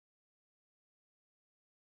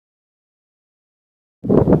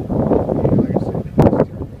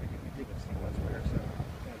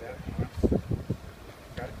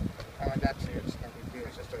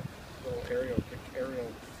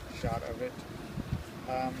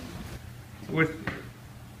With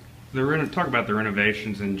talk about the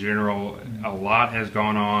renovations in general, a lot has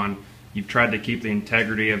gone on. You've tried to keep the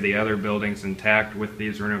integrity of the other buildings intact with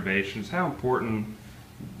these renovations. How important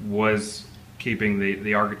was keeping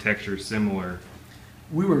the architecture similar?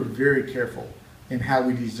 We were very careful in how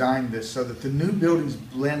we designed this so that the new buildings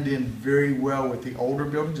blend in very well with the older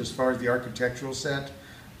buildings as far as the architectural set.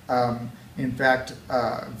 In fact,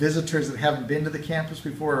 visitors that haven't been to the campus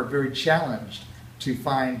before are very challenged to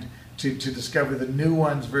discover the new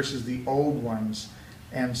ones versus the old ones.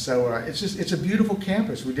 And so it's a beautiful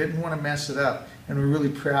campus. We didn't want to mess it up, and we're really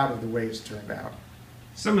proud of the way it's turned out.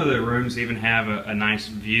 Some of the rooms even have a nice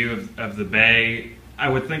view of the bay. I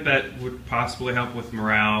would think that would possibly help with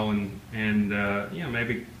morale and you know,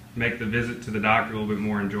 maybe make the visit to the doctor a little bit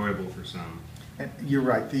more enjoyable for some. And you're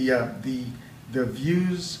right. The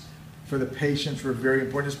views for the patients were very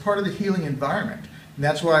important. It's part of the healing environment. And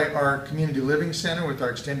that's why our community living center with our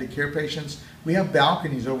extended care patients, we have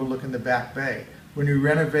balconies overlooking the back bay. When we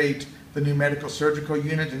renovate the new medical surgical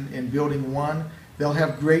unit in building 1, they'll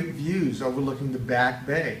have great views overlooking the back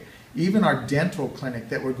bay. Even our dental clinic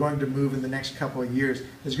that we're going to move in the next couple of years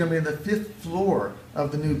is going to be on the 5th floor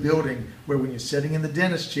of the new building, where when you're sitting in the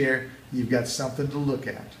dentist chair, you've got something to look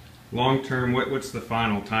at. Long term, what's the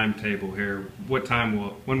final timetable here?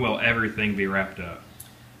 When will everything be wrapped up?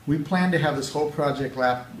 We plan to have this whole project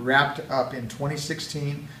wrapped up in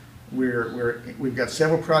 2016. We've got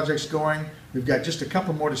several projects going. We've got just a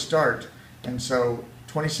couple more to start. And so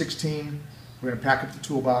 2016, we're going to pack up the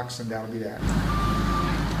toolbox, and that'll be that.